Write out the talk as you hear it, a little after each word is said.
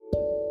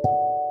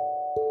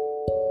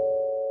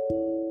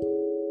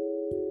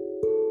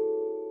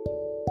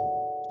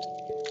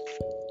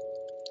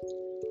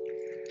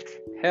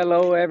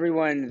Hello,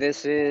 everyone.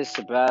 This is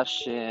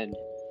Sebastian,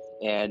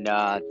 and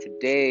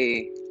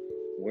today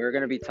we're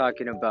going to be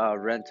talking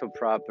about rental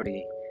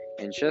property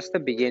and just the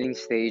beginning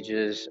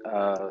stages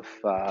of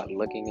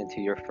looking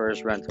into your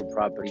first rental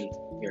property,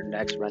 your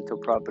next rental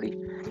property.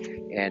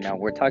 And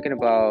we're talking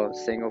about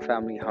single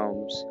family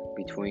homes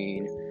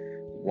between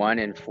 1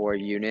 and 4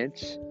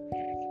 units.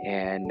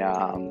 And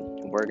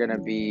we're going to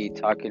be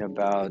talking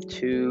about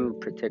two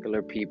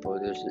particular people.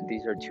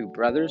 These are two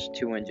brothers,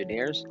 two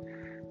engineers.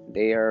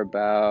 They are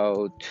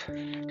about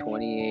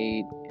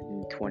 28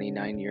 and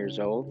 29 years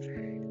old,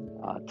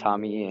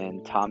 Tommy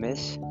and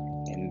Thomas,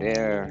 and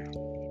they're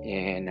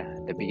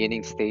in the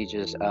beginning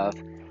stages of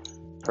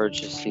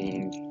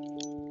purchasing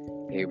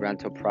a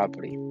rental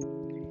property.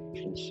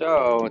 And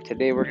so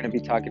today we're going to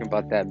be talking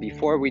about that.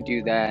 Before we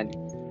do that,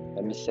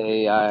 let me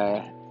say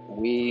my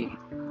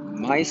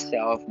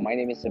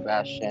name is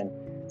Sebastian.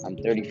 I'm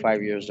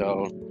 35 years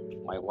old.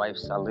 My wife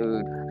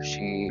Salud,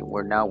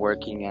 we're now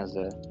working as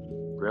a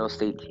real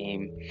estate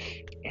team,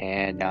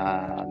 and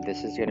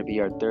this is going to be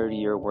our third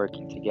year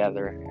working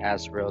together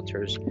as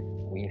realtors.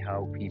 We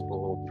help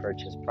people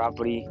purchase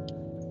property,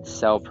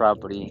 sell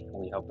property.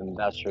 We help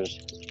investors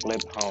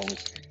flip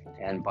homes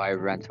and buy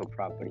rental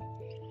property.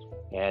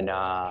 And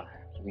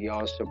we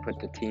also put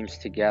the teams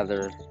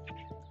together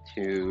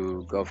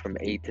to go from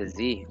A to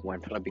Z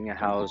when flipping a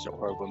house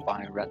or when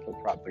buying rental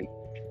property.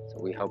 So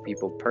we help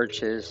people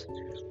purchase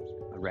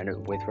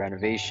with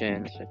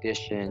renovations,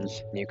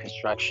 additions, new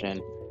construction.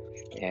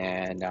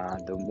 And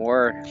the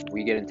more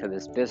we get into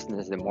this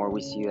business, the more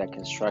we see that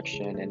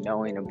construction and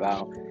knowing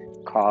about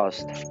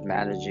cost,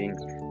 managing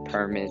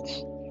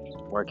permits,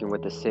 working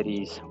with the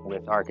cities,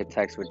 with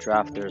architects, with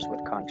drafters,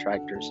 with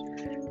contractors,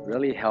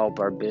 really help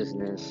our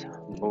business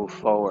move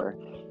forward.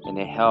 And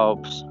it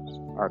helps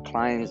our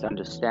clients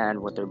understand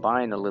what they're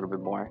buying a little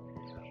bit more,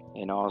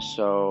 and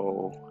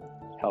also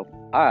help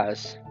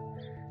us.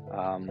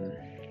 Um,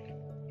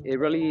 it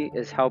really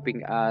is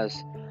helping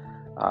us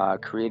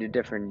create a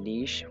different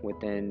niche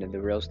within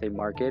the real estate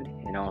market,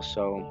 and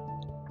also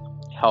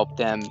help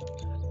them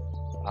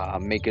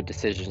make good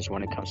decisions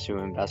when it comes to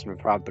investment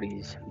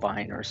properties,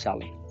 buying or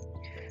selling.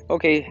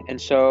 Okay, and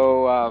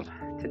so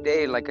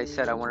today, like I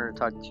said, I wanted to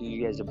talk to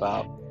you guys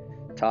about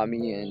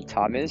Tommy and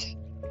Thomas.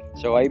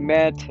 So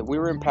we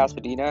were in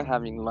Pasadena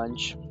having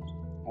lunch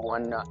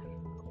one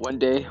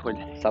day with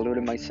Salud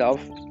and myself,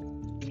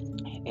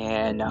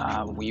 and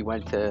we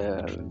went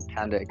to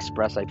Panda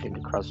Express, I think,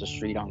 across the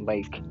street on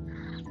Lake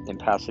in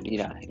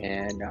Pasadena.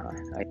 And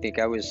I think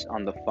I was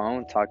on the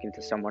phone talking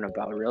to someone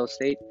about real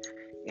estate,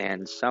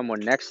 and someone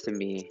next to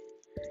me,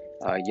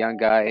 a young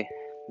guy,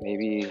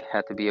 maybe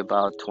had to be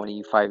about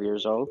 25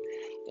 years old,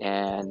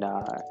 and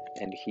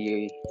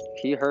he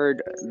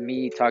heard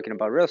me talking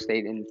about real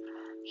estate, and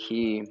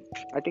he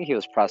I think he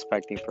was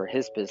prospecting for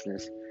his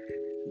business,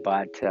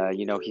 but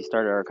he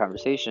started our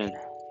conversation,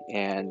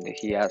 and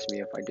he asked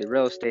me if I did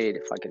real estate,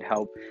 if I could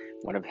help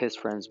one of his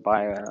friends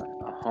buy a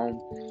home.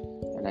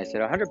 And I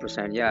said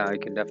 100%, yeah, I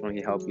can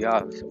definitely help you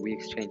out. So we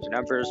exchanged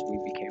numbers, we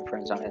became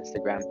friends on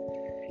Instagram,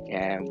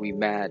 and we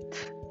met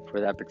for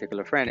that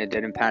particular friend. It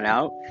didn't pan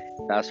out.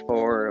 Fast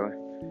forward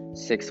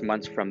 6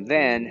 months from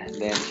then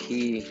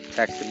he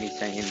texted me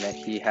saying that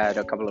he had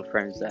a couple of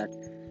friends that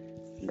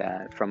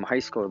from high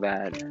school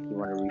that he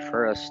wanted to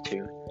refer us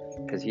to,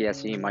 because he has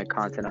seen my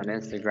content on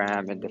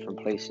Instagram and different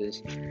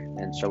places.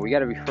 And so we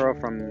got a referral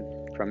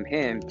from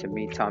him to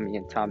meet Tommy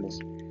and Thomas.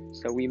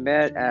 So we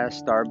met at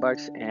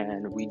Starbucks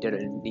and we did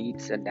a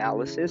needs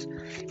analysis.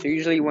 So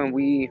usually when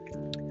we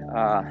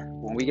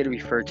get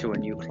referred to a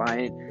new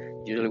client,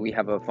 usually we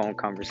have a phone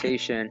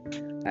conversation.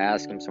 I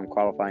ask them some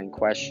qualifying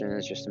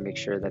questions just to make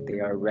sure that they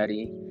are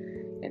ready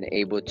and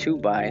able to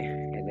buy,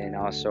 and then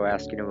also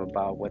asking them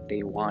about what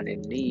they want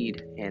and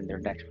need in their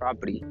next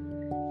property.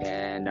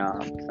 And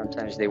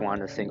sometimes they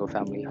want a single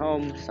family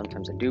home,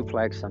 sometimes a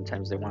duplex,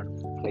 sometimes they want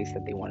a place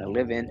that they want to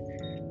live in,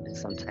 and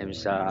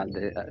sometimes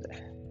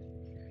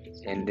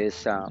in this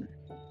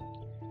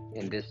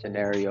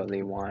scenario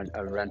they want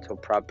a rental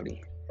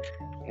property.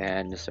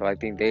 And so I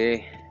think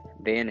they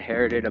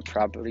inherited a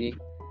property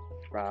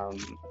from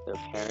their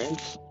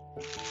parents,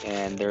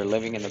 and they're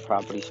living in the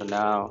property. So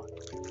now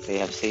they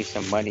have saved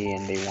some money,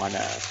 and they want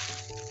to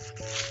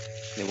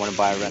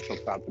buy a rental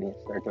property and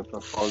start their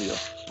portfolio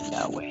in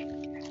that way.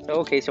 So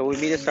okay, so we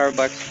meet at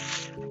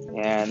Starbucks,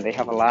 and they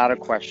have a lot of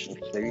questions.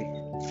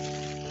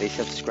 They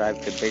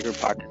subscribe to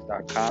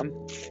biggerpockets.com,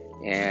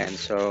 and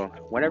so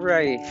whenever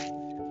I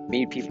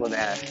meet people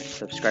that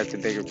subscribe to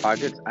Bigger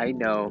Pockets, I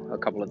know a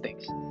couple of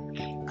things.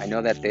 I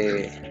know that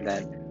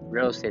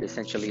real estate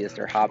essentially is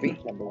their hobby.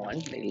 Number one,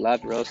 they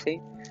love real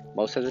estate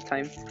most of the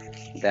time.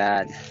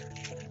 That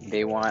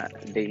they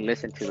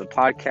listen to the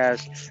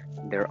podcast,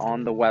 they're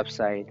on the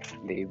website,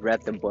 they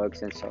read the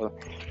books, and so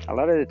a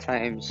lot of the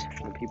times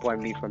when people I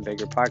meet from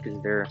Bigger Pockets,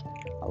 they're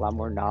a lot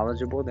more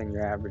knowledgeable than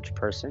your average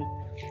person,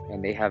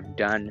 and they have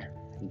done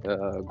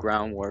the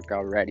groundwork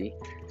already.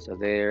 So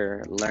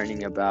they're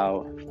learning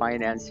about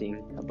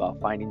financing, about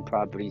finding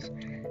properties,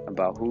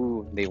 about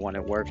who they want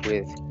to work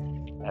with,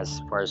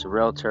 as far as a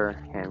realtor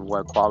and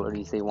what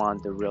qualities they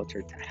want the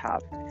realtor to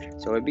have.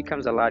 So it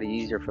becomes a lot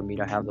easier for me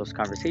to have those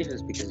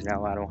conversations because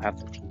now I don't have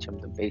to teach them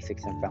the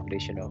basics and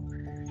foundational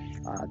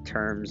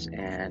terms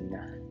and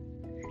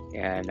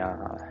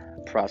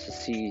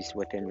processes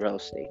within real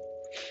estate.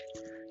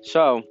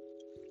 So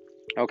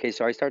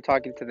so I start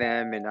talking to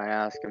them and I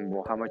ask them,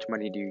 well, how much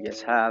money do you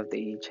guys have? They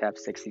each have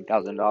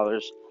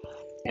 $60,000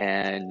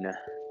 and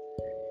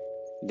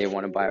they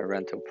want to buy a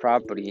rental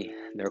property.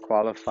 They're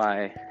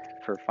qualified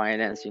for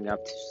financing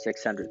up to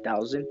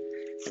 $600,000.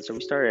 And so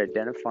we started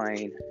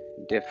identifying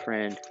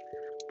different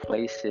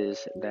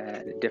places,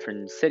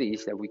 different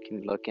cities that we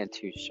can look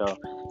into. So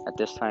at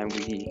this time,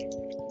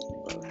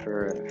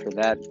 for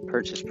that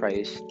purchase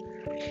price,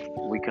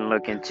 we can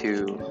look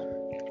into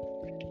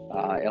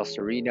El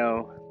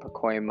Sereno,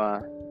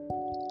 Pacoima,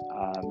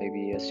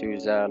 maybe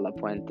Azusa, La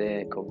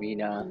Puente,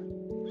 Covina,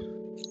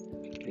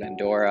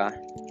 Glendora.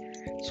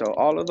 So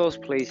all of those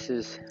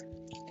places,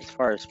 as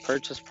far as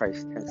purchase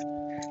price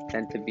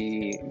tend to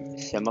be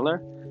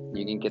similar.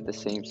 You can get the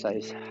same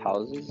size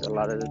houses a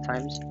lot of the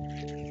times,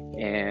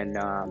 and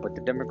but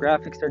the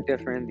demographics are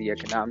different, the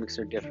economics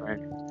are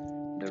different,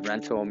 the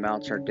rental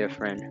amounts are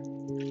different,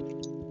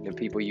 the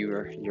people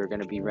you're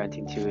going to be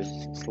renting to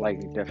is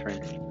slightly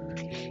different,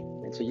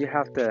 and so you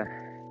have to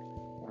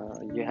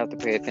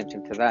pay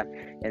attention to that.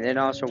 And then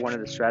also one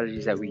of the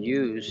strategies that we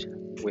use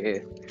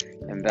with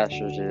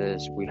investors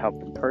is we help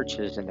them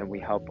purchase, and then we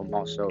help them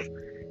also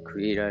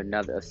create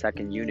a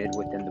second unit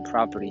within the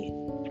property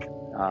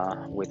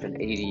with an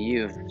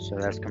ADU. So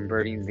that's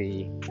converting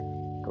the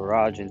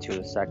garage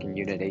into a second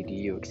unit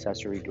ADU,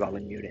 accessory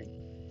dwelling unit.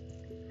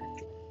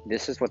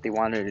 This is what they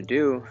wanted to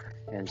do,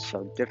 and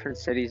so different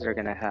cities are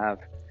going to have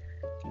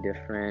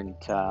different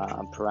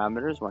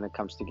parameters when it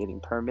comes to getting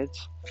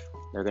permits.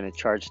 They're going to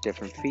charge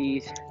different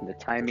fees. The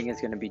timing is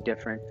going to be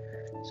different.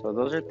 So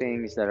those are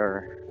things that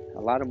are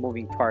a lot of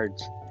moving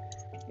parts,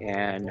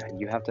 and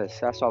you have to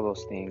assess all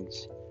those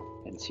things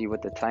and see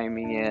what the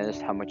timing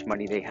is, how much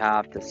money they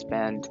have to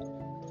spend,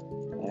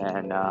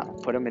 and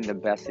put them in the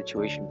best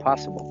situation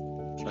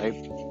possible, right?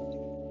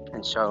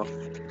 And so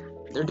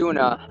they're doing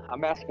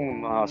I'm asking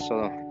them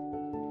also,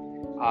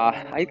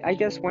 I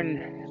guess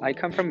when I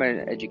come from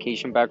an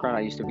education background,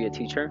 I used to be a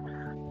teacher,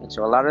 and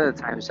so a lot of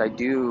the times I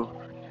do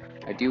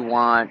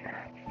want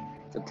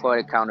to put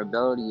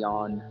accountability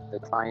on the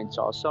clients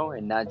also,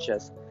 and not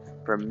just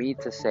for me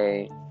to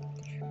say,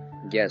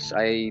 yes,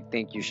 I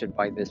think you should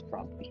buy this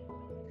property.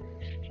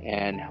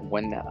 And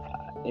when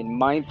in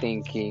my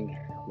thinking,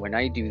 when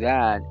I do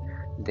that,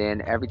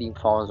 then everything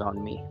falls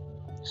on me.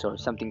 So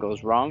if something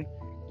goes wrong,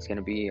 it's going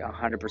to be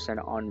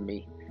 100% on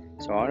me.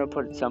 So I want to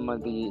put some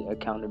of the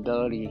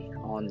accountability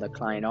on the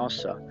client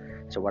also.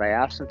 So what I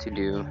ask them to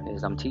do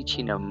is I'm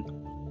teaching them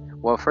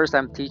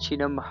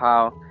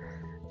how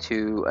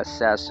to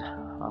assess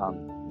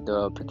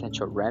the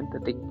potential rent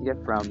that they can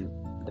get from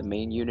the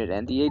main unit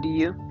and the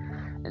ADU.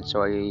 And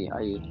so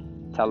I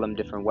tell them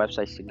different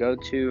websites to go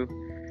to,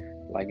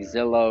 like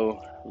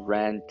Zillow,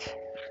 Rent,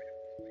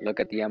 look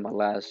at the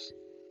MLS,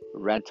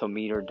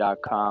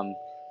 rentalmeter.com,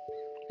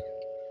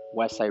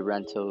 Westside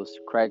Rentals,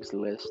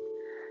 Craigslist.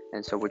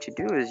 And so what you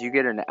do is you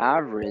get an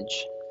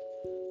average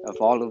of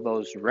all of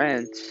those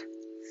rents,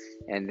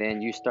 and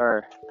then you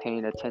start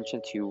paying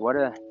attention to what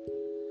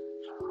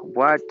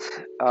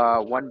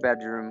one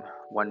bedroom,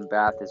 one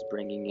bath is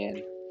bringing in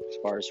as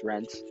far as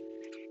rents.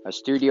 A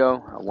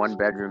studio, a 1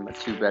 bedroom, a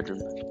 2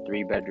 bedroom,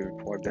 3 bedroom,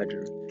 4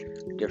 bedroom,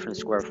 different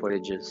square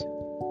footages,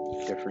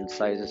 different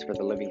sizes for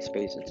the living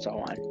space, and so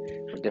on,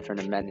 with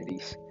different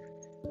amenities.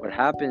 What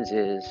happens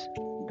is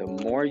the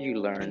more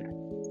you learn,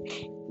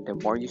 the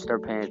more you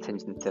start paying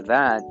attention to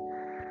that,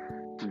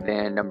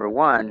 then number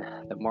one,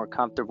 the more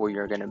comfortable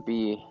you're going to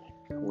be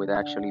with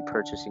actually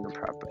purchasing a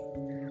property.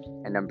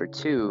 And number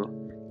two,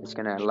 it's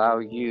going to allow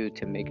you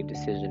to make a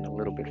decision a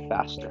little bit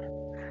faster.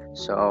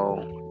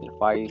 So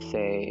if I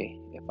say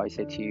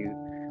to you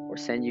or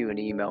send you an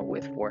email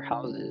with 4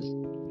 houses,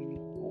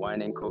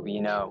 one in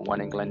Covina,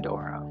 one in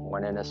Glendora,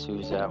 one in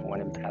Azusa,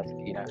 one in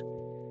Pasadena,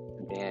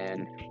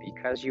 then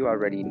because you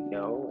already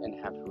know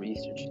and have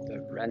researched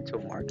the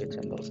rental markets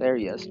in those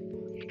areas,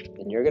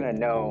 then you're going to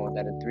know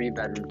that a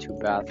 3-bedroom,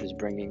 2-bath is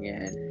bringing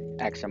in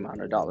X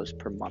amount of dollars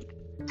per month.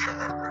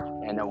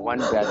 And a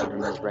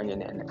 1-bedroom is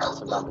bringing in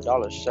X amount of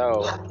dollars.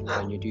 So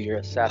when you do your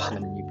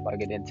assessment and you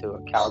plug it into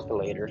a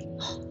calculator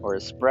or a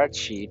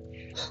spreadsheet,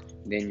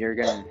 then you're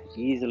going to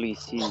easily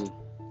see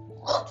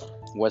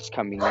what's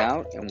coming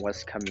out and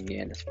what's coming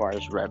in as far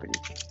as revenue.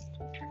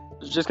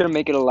 It's just going to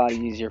make it a lot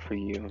easier for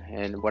you.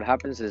 And what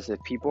happens is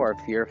if people are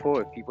fearful,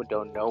 if people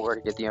don't know where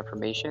to get the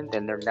information,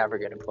 then they're never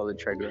going to pull the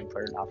trigger and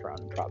put an offer on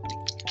the property.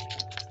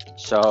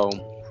 So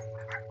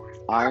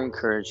I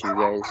encourage you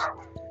guys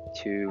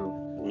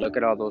to look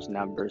at all those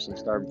numbers and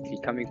start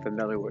becoming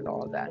familiar with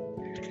all of that,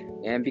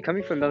 and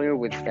becoming familiar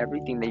with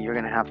everything that you're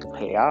going to have to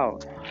pay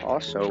out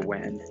also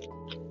when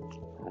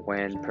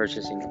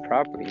purchasing a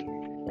property.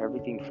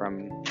 Everything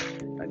from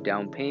a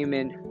down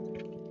payment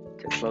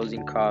to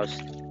closing costs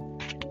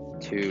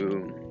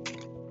to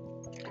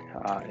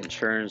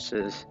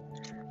insurances,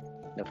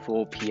 the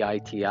full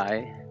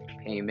PITI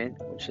payment,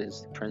 which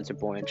is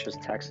principal,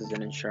 interest, taxes,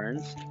 and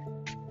insurance,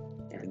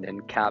 and then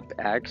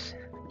CapEx,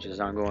 which is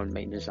ongoing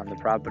maintenance on the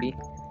property,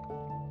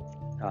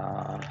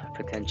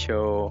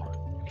 potential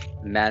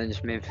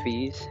management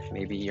fees.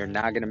 Maybe you're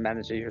not going to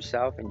manage it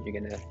yourself and you're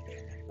going to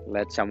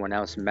let someone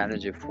else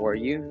manage it for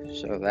you.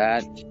 So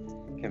that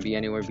can be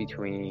anywhere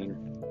between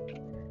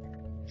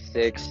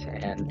 6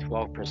 and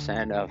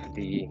 12% of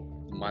the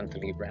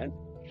monthly rent.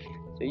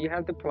 So you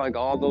have to plug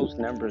all those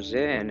numbers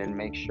in and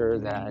make sure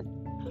that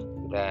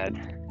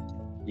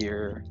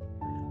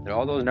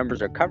all those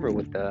numbers are covered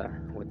with the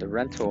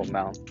rental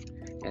amount,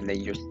 and that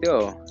you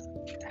still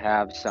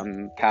have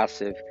some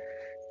passive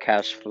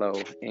cash flow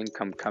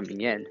income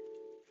coming in.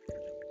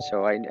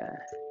 So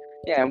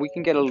yeah, we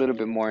can get a little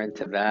bit more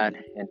into that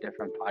in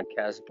different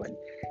podcasts, but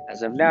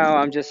as of now,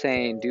 I'm just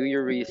saying, do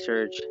your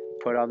research,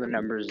 put all the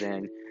numbers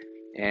in,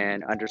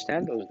 and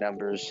understand those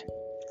numbers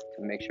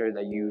to make sure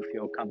that you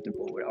feel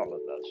comfortable with all of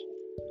those.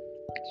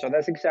 So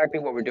that's exactly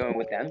what we're doing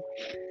with them.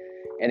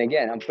 And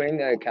again, I'm putting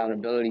the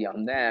accountability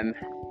on them,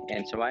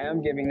 and so I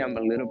am giving them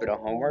a little bit of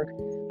homework.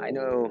 I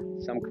know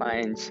some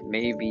clients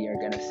maybe are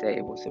going to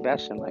say, well,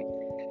 Sebastian, like,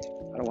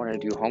 I don't want to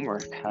do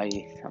homework. I'm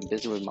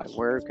busy with my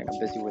work and I'm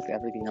busy with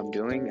everything I'm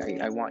doing.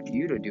 I want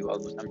you to do all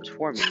those numbers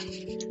for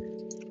me,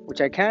 which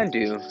I can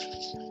do,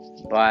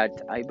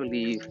 but I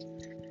believe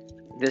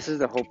this is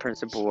the whole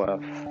principle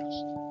of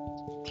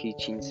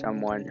teaching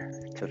someone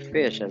to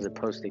fish as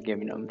opposed to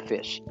giving them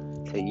fish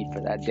to eat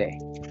for that day.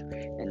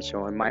 And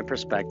so in my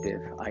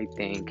perspective, I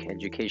think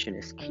education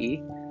is key,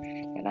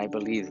 and I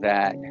believe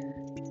that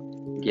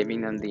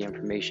giving them the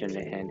information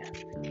and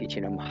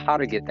teaching them how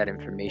to get that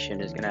information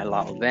is going to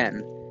allow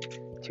them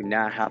to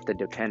not have to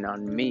depend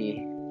on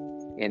me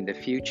in the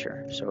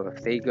future. So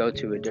if they go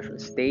to a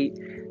different state,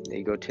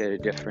 they go to a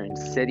different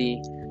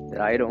city that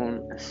I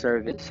don't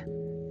service,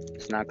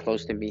 it's not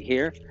close to me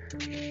here,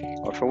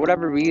 or for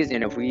whatever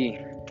reason, if we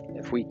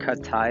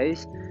cut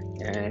ties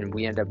and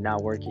we end up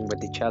not working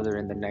with each other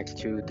in the next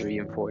 2, 3,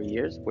 and 4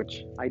 years,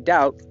 which I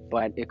doubt,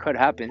 but it could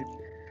happen.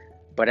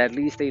 But at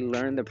least they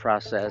learn the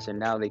process, and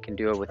now they can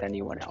do it with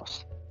anyone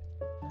else.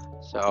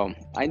 So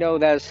I know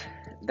that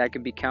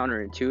could be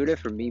counterintuitive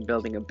for me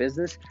building a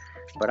business,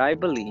 but I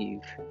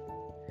believe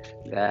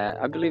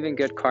in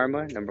good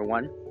karma, number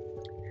one,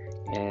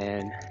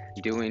 and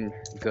doing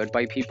good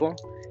by people,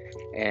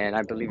 and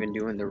I believe in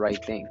doing the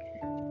right thing.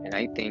 And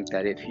I think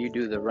that if you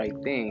do the right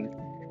thing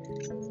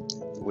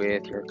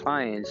with your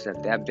clients,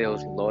 that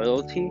builds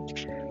loyalty,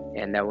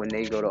 and that when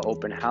they go to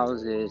open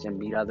houses and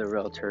meet other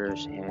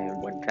realtors,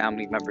 and when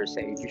family members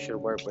say, you should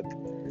work with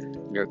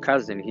your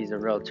cousin, he's a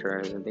realtor,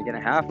 and they're going to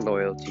have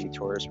loyalty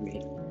towards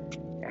me,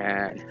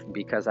 and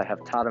because I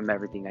have taught them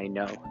everything I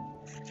know,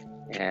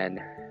 and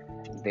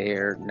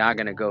they're not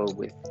going to go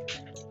with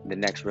the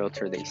next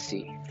realtor they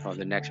see, or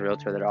the next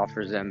realtor that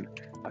offers them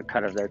a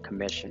cut of their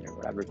commission or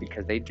whatever,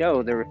 because they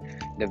know the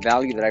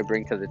value that I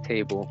bring to the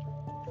table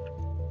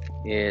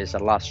is a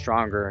lot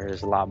stronger,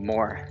 is a lot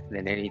more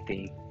than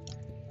anything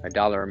a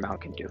dollar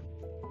amount can do.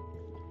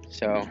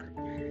 So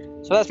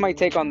that's my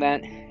take on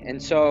that.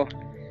 And so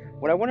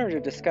what I wanted to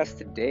discuss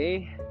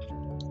today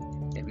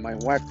in my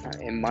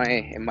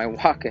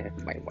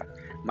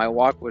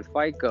walk with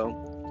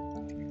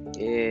FICO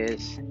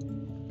is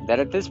that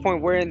at this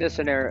point we're in this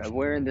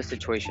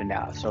situation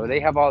now. So they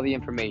have all the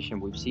information.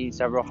 We've seen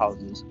several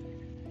houses.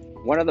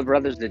 One of the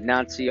brothers did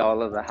not see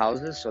all of the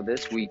houses, so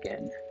this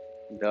weekend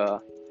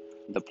the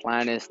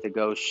plan is to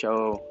go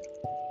show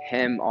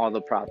him all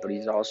the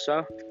properties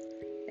also.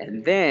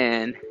 And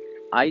then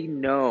I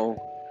know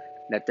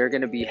that they're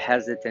going to be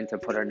hesitant to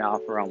put an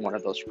offer on one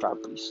of those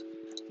properties.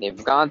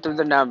 They've gone through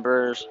the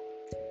numbers,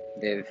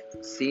 they've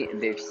seen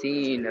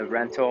the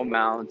rental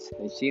amounts,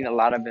 they've seen a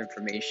lot of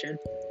information,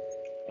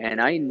 and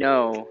I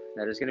know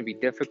that it's going to be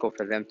difficult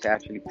for them to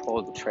actually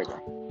pull the trigger.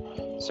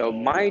 So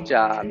my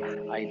job,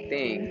 I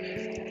think,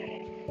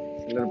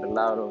 it's a little bit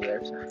loud over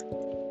there.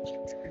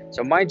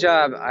 So my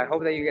job, I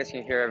hope that you guys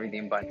can hear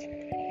everything, but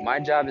my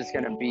job is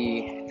going to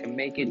be to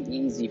make it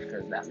easy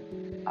for them.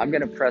 I'm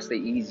going to press the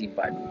easy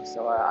button.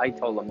 So I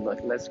told them,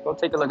 look, let's go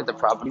take a look at the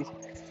properties.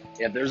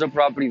 If there's a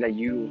property that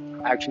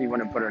you actually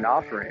want to put an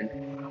offer in,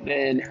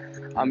 then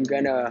I'm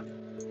going to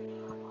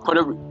put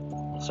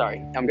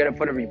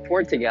a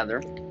report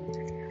together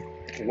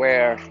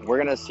where we're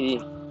going to see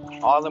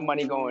all the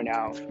money going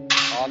out,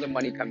 all the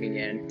money coming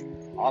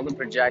in, all the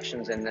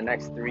projections in the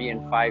next 3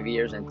 and 5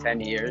 years and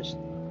 10 years,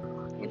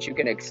 what you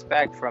can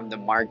expect from the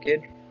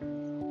market,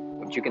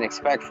 what you can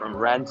expect from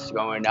rents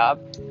going up,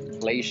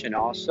 inflation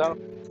also,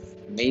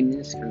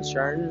 maintenance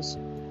concerns,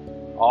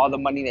 all the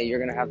money that you're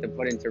going to have to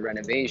put into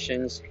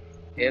renovations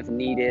if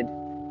needed,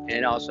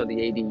 and also the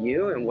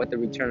ADU and what the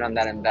return on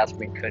that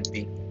investment could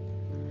be.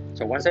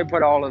 So once I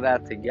put all of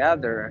that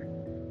together,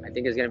 I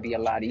think it's going to be a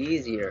lot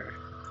easier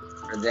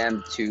for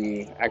them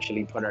to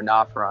actually put an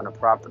offer on a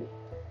property.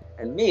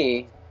 And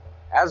me,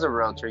 as a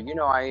realtor,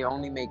 I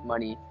only make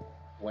money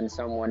when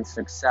someone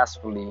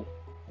successfully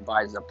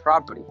buys a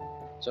property.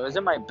 So is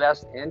it my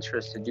best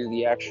interest to do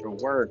the extra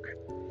work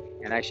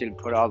and actually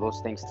put all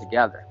those things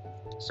together?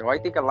 So I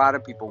think a lot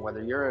of people,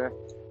 whether you're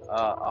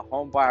a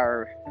home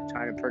buyer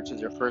trying to purchase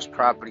your first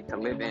property to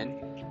live in,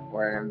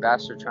 or an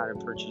investor trying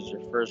to purchase your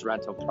first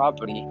rental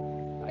property,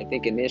 I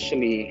think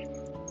initially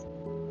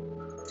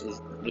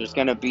there's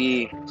going to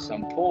be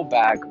some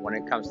pullback when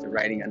it comes to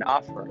writing an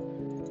offer.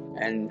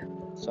 And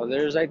so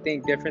there's, I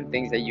think, different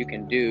things that you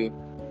can do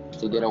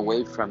to get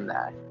away from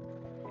that.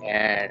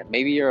 And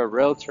maybe you're a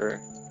realtor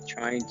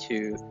trying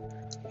to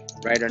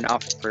write an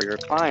offer for your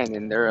client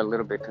and they're a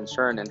little bit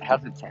concerned and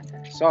hesitant.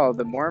 So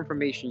the more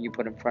information you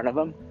put in front of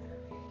them,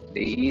 the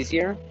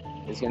easier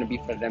it's going to be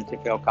for them to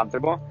feel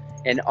comfortable.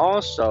 And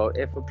also,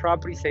 if a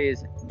property,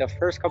 says the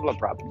first couple of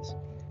properties,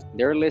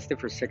 they're listed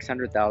for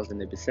 $600,000,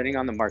 they've been sitting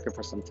on the market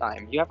for some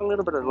time, you have a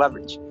little bit of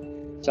leverage.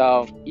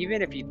 So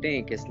even if you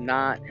think they're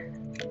not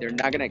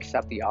going to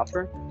accept the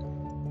offer,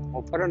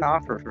 we'll put an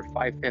offer for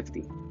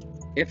 $550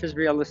 if it's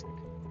realistic.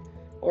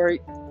 Or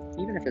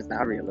even if it's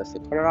not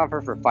realistic, put an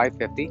offer for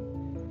 $550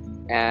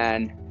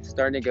 and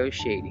start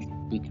negotiating,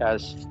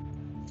 because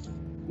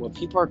what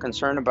people are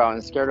concerned about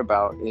and scared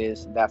about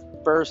is that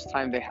first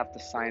time they have to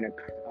sign a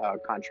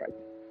contract.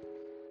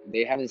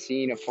 They haven't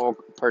seen a full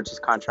purchase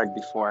contract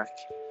before.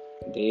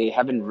 They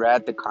haven't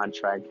read the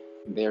contract.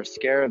 They're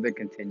scared of the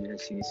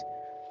contingencies.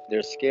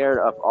 They're scared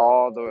of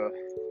all the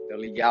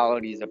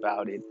legalities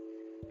about it.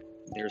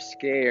 They're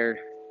scared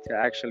to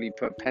actually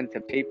put pen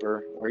to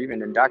paper or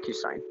even a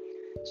DocuSign.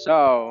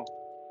 So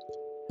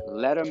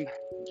let them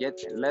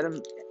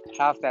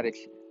have that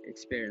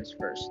experience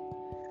first.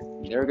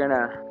 They're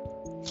gonna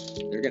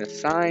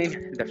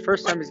sign. The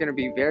first time is gonna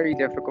be very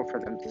difficult for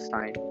them to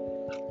sign,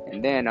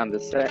 and then on the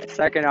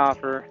second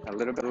offer, a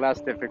little bit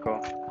less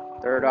difficult.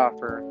 Third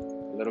offer,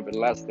 a little bit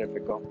less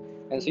difficult.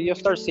 And so you'll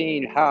start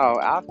seeing how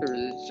after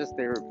it's just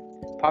they're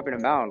popping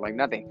them out like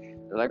nothing.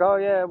 They're like, oh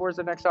yeah, where's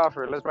the next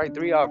offer? Let's write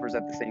 3 offers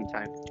at the same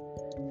time.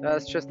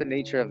 That's just the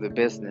nature of the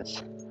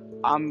business.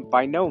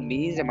 By no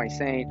means am I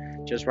saying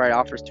just write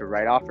offers to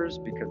write offers,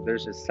 because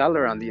there's a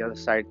seller on the other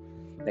side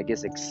that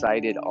gets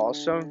excited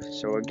also.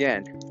 So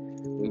again,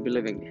 we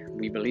believe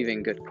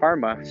in good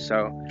karma,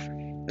 so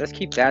let's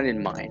keep that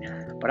in mind.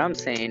 But I'm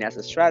saying, as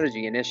a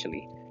strategy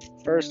initially,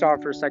 first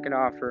offer, second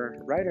offer,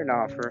 write an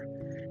offer,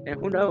 and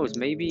who knows,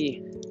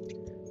 maybe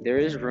there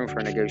is room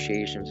for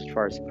negotiations as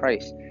far as the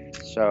price.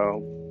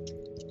 So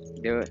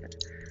they're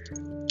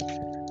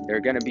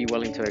going to be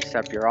willing to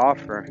accept your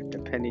offer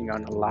depending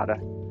on a lot of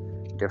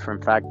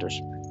different factors.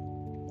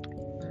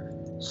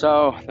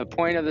 So the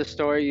point of the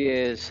story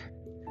is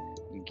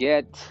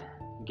get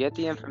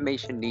the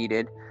information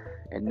needed,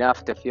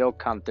 enough to feel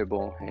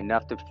comfortable,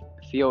 enough to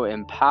feel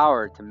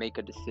empowered to make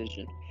a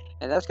decision.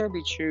 And that's going to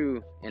be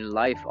true in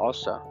life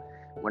also.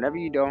 Whenever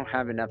you don't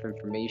have enough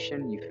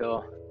information, you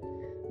feel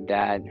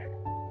that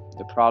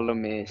the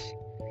problem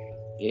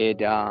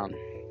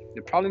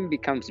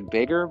becomes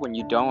bigger when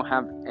you don't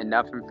have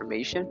enough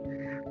information.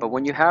 But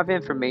when you have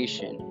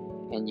information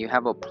and you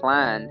have a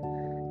plan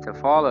to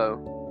follow,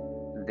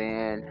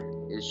 then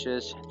it's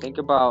just think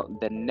about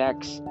the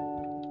next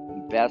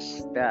best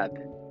step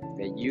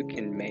that you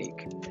can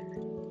make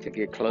to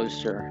get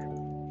closer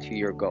to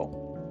your goal.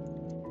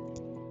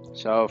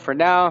 So for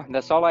now,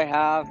 that's all I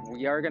have.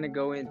 We are going to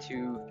go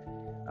into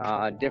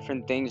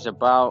different things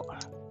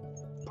about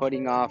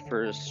putting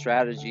offers,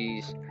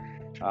 strategies,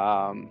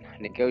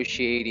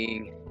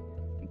 negotiating,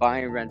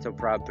 buying rental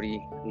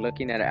property,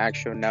 looking at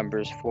actual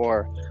numbers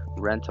for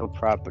rental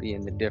property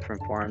in the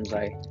different forms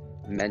I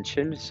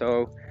mentioned.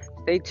 So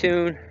stay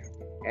tuned.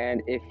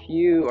 And if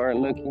you are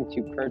looking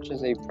to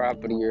purchase a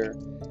property or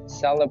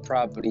sell a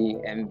property,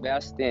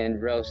 invest in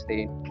real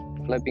estate,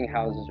 flipping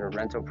houses or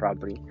rental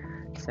property,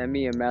 send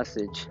me a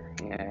message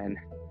and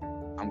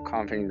I'm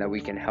confident that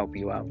we can help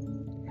you out.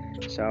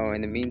 So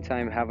in the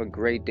meantime, have a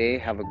great day.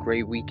 Have a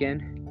great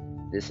weekend.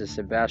 This is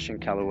Sebastian,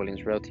 Keller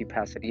Williams Realty,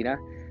 Pasadena.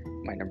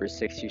 My number is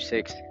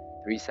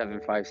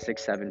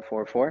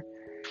 626-375-6744.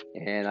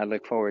 And I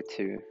look forward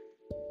to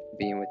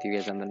being with you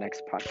guys on the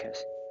next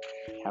podcast.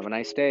 Have a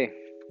nice day.